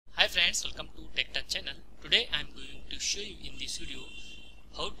friends, welcome to TechTouch channel. Today I am going to show you in this video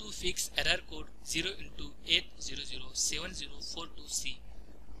how to fix error code 0x8007042C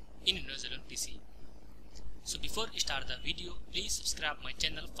in Windows 11 PC. So before we start the video, please subscribe my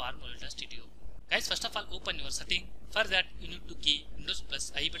channel for more latest video. Guys, first of all open your setting. For that you need to key Windows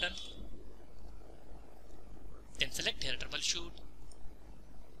plus I button. Then select here troubleshoot.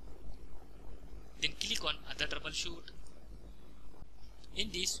 Then click on other troubleshoot. In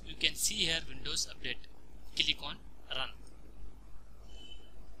this you can see here Windows update. Click on run.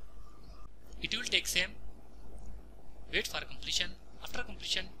 It will take same. Wait for completion. After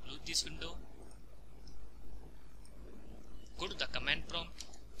completion, close this window. Go to the command prompt.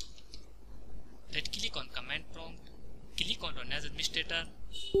 Right click on command prompt. Click on run as administrator.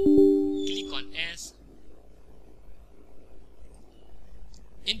 Click on as.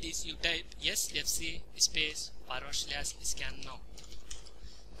 In this you type sfc space / scan now.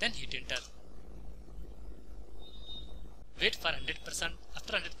 Then hit enter. Wait for 100%.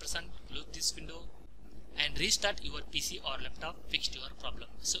 After 100%, close this window and restart your PC or laptop. Fixed your problem.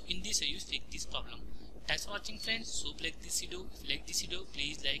 So in this way you fix this problem. Thanks for watching, friends. So like this video. If you like this video,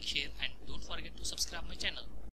 please like, share, and don't forget to subscribe my channel.